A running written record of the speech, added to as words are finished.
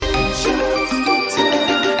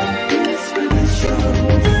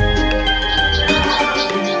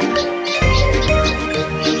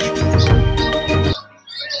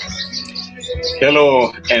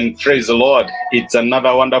Hello and praise the Lord. It's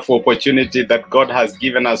another wonderful opportunity that God has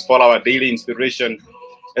given us for our daily inspiration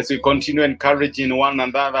as we continue encouraging one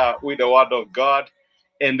another with the word of God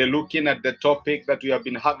and looking at the topic that we have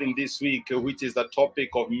been having this week, which is the topic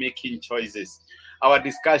of making choices. Our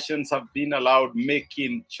discussions have been allowed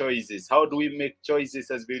making choices. How do we make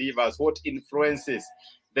choices as believers? What influences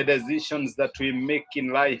the decisions that we make in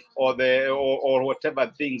life or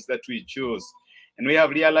whatever things that we choose? And we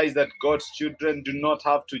have realized that God's children do not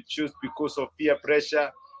have to choose because of peer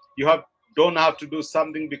pressure. You don't have to do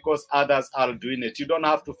something because others are doing it. You don't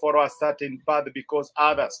have to follow a certain path because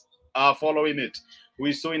others are following it.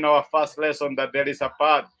 We saw in our first lesson that there is a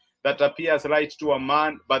path that appears right to a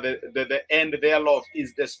man, but the end thereof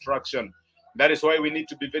is destruction. That is why we need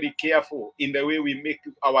to be very careful in the way we make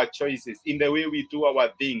our choices, in the way we do our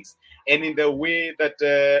things, and in the way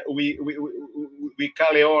that we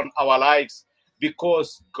carry on our lives,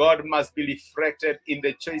 because God must be reflected in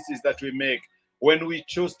the choices that we make. When we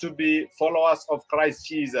choose to be followers of Christ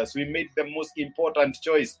Jesus, we make the most important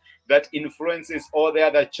choice that influences all the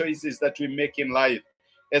other choices that we make in life.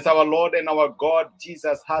 As our Lord and our God,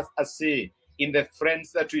 Jesus has a say in the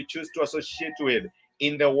friends that we choose to associate with,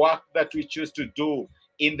 in the work that we choose to do,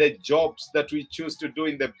 in the jobs that we choose to do,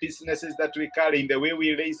 in the businesses that we carry, in the way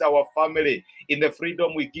we raise our family, in the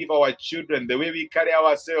freedom we give our children, the way we carry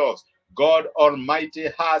ourselves. God Almighty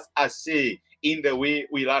has a say in the way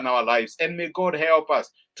we run our lives. And may God help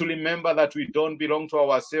us to remember that we don't belong to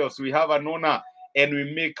ourselves. We have an owner, and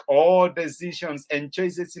we make all decisions and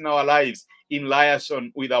choices in our lives in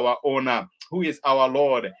liaison with our owner, who is our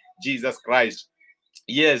Lord Jesus Christ.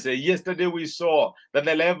 Yes, yesterday we saw that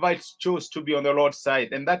the Levites chose to be on the Lord's side,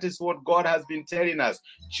 and that is what God has been telling us.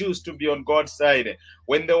 Choose to be on God's side.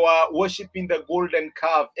 When they were worshiping the golden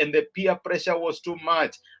calf and the peer pressure was too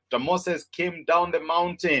much, after Moses came down the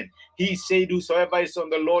mountain, he said, whosoever is on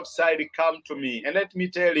the Lord's side, come to me. And let me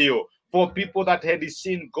tell you, for people that had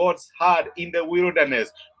seen God's hand in the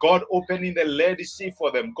wilderness, God opening the Red Sea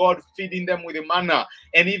for them, God feeding them with manna,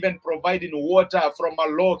 and even providing water from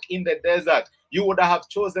a rock in the desert, you would have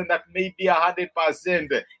chosen that maybe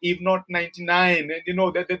 100%, if not 99,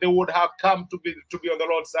 and that they would have come to be on the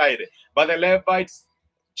Lord's side. But the Levites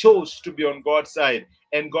chose to be on God's side,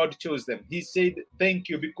 and God chose them. He said, thank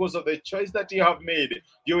you, because of the choice that you have made.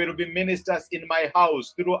 You will be ministers in my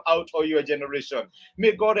house throughout all your generation.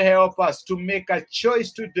 May God help us to make a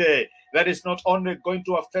choice today that is not only going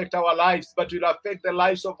to affect our lives, but will affect the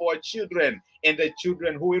lives of our children and the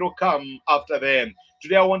children who will come after them.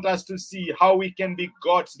 Today, I want us to see how we can be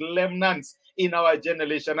God's remnants in our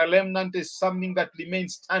generation. A remnant is something that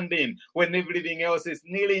remains standing when everything else is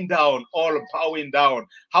kneeling down or bowing down.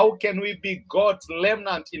 How can we be God's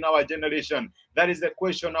remnant in our generation? That is the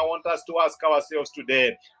question I want us to ask ourselves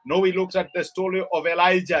today. Now we looked at the story of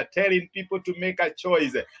Elijah telling people to make a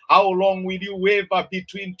choice. How long will you waver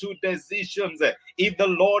between two decisions? If the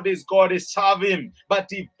Lord is God, serve him. But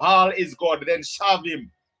if Baal is God, then serve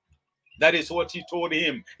him. That is what he told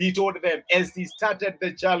him. He told them as he started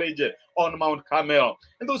the challenge on Mount Carmel.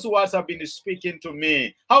 And those words have been speaking to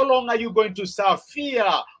me. How long are you going to serve fear,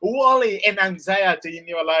 worry, and anxiety in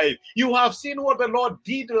your life? You have seen what the Lord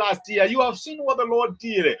did last year. You have seen what the Lord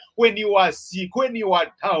did when you were sick, when you were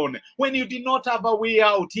down, when you did not have a way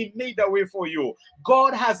out. He made a way for you.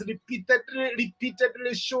 God has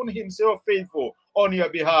repeatedly shown himself faithful on your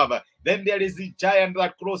behalf. Then there is the giant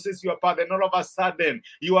that crosses your path, and all of a sudden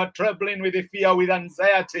you are trembling with the fear, with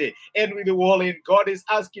anxiety, and with the worry. God is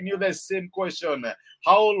asking you the same question.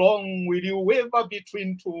 How long will you waver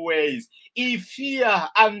between two ways? If fear,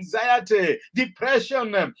 anxiety,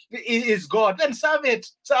 depression is God, then serve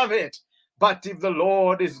it. But if the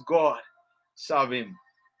Lord is God, serve him.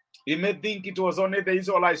 You may think it was only the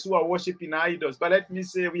Israelites who are worshiping idols, but let me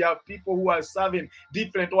say we have people who are serving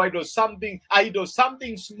different idols, something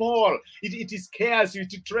small. It scares you,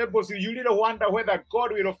 it troubles you. You really wonder whether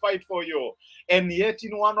God will fight for you. And yet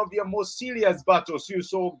in one of your most serious battles, you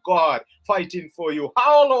saw God fighting for you.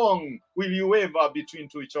 How long will you waver between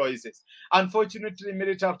two choices? Unfortunately,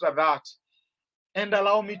 immediately after that, and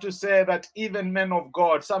allow me to say that even men of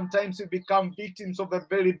God, sometimes we become victims of the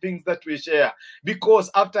very things that we share.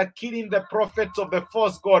 Because after killing the prophets of the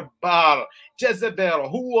false god Baal, Jezebel,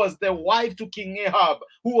 who was the wife to King Ahab,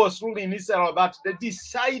 who was ruling Israel, that they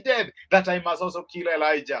decided that I must also kill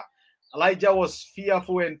Elijah. Elijah was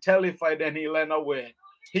fearful and terrified, and he ran away.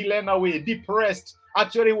 Depressed.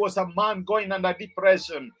 Actually, he was a man going under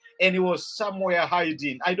depression, and he was somewhere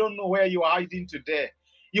hiding. I don't know where you are hiding today.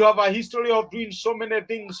 You have a history of doing so many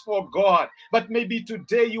things for God, but maybe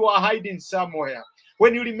today you are hiding somewhere.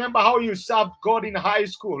 When you remember how you served God in high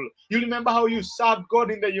school, you remember how you served God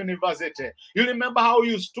in the university, you remember how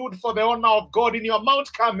you stood for the honor of God in your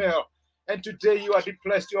Mount Carmel, and today you are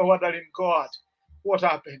depressed, you are wondering, God, what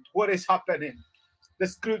happened? What is happening? The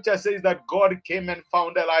scripture says that God came and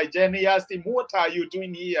found Elijah, and he asked him, what are you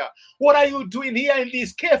doing here? What are you doing here in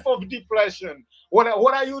this cave of depression? What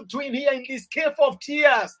are you doing here in this cave of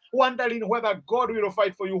tears, wondering whether God will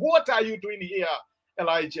fight for you? What are you doing here,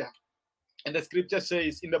 Elijah? And the scripture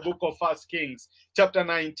says in the book of 1 Kings, chapter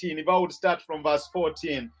 19, if I would start from verse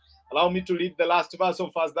 14, allow me to read the last verse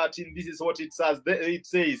of verse 13. This is what it says. It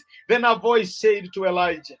says, then a voice said to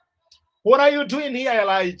Elijah, what are you doing here,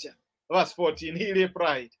 Elijah? Verse 14, he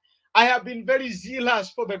replied, I have been very zealous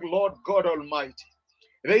for the Lord God Almighty.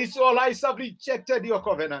 The Israelites have rejected your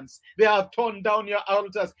covenants. They have torn down your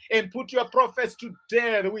altars and put your prophets to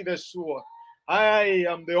death with a sword. I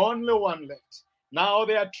am the only one left. Now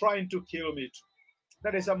they are trying to kill me too.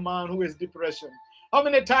 That is a man who is depression. How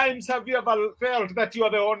many times have you ever felt that you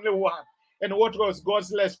are the only one? And what was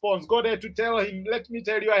God's response? God had to tell him, let me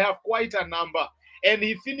tell you, I have quite a number. And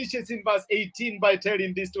he finishes in verse 18 by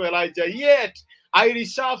telling this to Elijah, yet I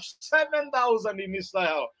reserve 7,000 in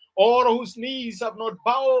Israel, all whose knees have not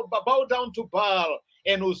bowed down to Baal,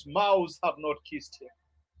 and whose mouths have not kissed him.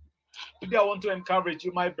 Today I want to encourage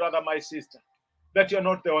you, my brother, my sister, that you're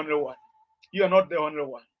not the only one. You are not the only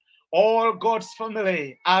one. All God's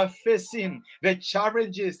family are facing the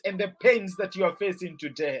challenges and the pains that you are facing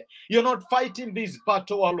today. You're not fighting this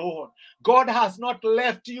battle alone. God has not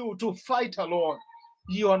left you to fight alone.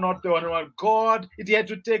 You are not the only one. God, it had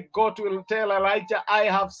to take God to tell Elijah, I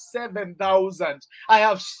have 7,000. I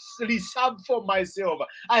have reserved for myself.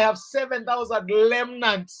 I have 7,000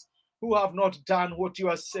 remnants who have not done what you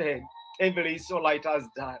are saying every Israelite has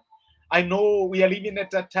done. I know we are living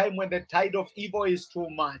at a time when the tide of evil is too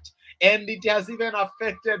much. And it has even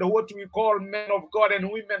affected what we call men of God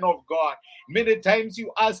and women of God. Many times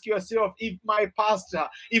you ask yourself, if my pastor,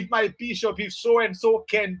 if my bishop, if so-and-so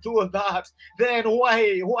can do that, then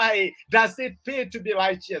why does it pay to be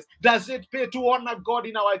righteous? Does it pay to honor God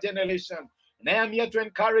in our generation? And I am here to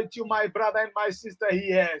encourage you, my brother and my sister.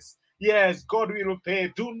 Yes, God will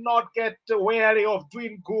pay. Do not get weary of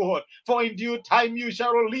doing good, for in due time you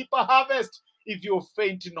shall reap a harvest if you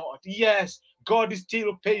faint not. Yes, God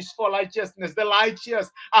still pays for righteousness. The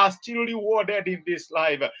righteous are still rewarded in this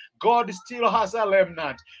life. God still has a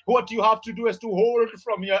remnant. What you have to do is to hold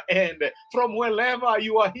from your end, from wherever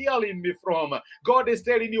you are hearing me from. God is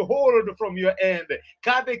telling you, hold from your end.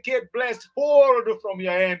 Kadeket blessed, hold from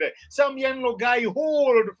your end. Some young guy,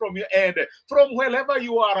 hold from your end. From wherever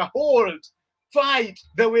you are, hold. Fight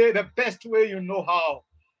the best way you know how.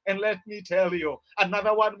 And let me tell you,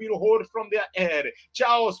 another one will hold from their end.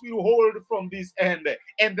 Charles will hold from this end.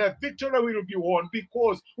 And the victory will be won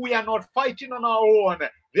because we are not fighting on our own.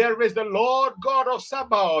 There is the Lord God of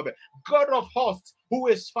Sabaoth, God of hosts, who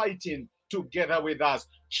is fighting together with us.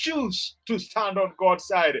 Choose to stand on God's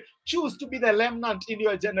side. Choose to be the remnant in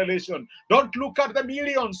your generation. Don't look at the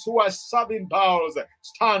millions who are serving Baals.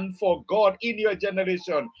 Stand for God in your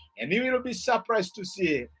generation. And you will be surprised to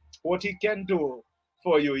see what he can do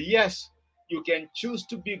for you. Yes, you can choose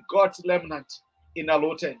to be God's remnant in a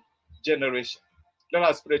Lutheran generation. Let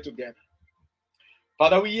us pray together.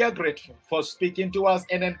 Father, we are grateful for speaking to us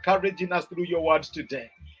and encouraging us through your word today.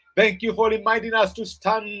 Thank you for reminding us to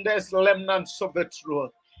stand as remnants of the truth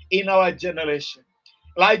in our generation.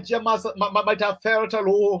 Elijah might have felt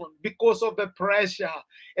alone because of the pressure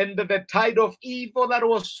and the tide of evil that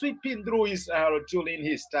was sweeping through Israel during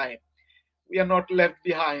his time. We are not left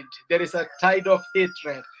behind. There is a tide of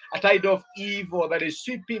hatred, a tide of evil that is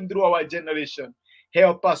sweeping through our generation.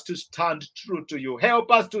 Help us to stand true to you.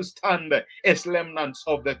 Help us to stand as remnants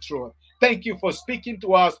of the truth. Thank you for speaking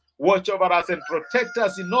to us. Watch over us and protect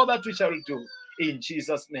us in all that we shall do. In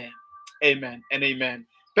Jesus' name, amen and amen.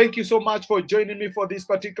 Thank you so much for joining me for this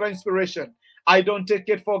particular inspiration. I don't take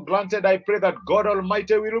it for granted. I pray that God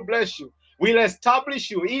Almighty will bless you, will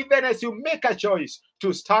establish you, even as you make a choice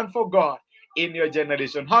to stand for God in your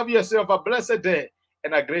generation. Have yourself a blessed day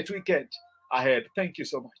and a great weekend ahead. Thank you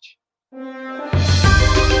so much.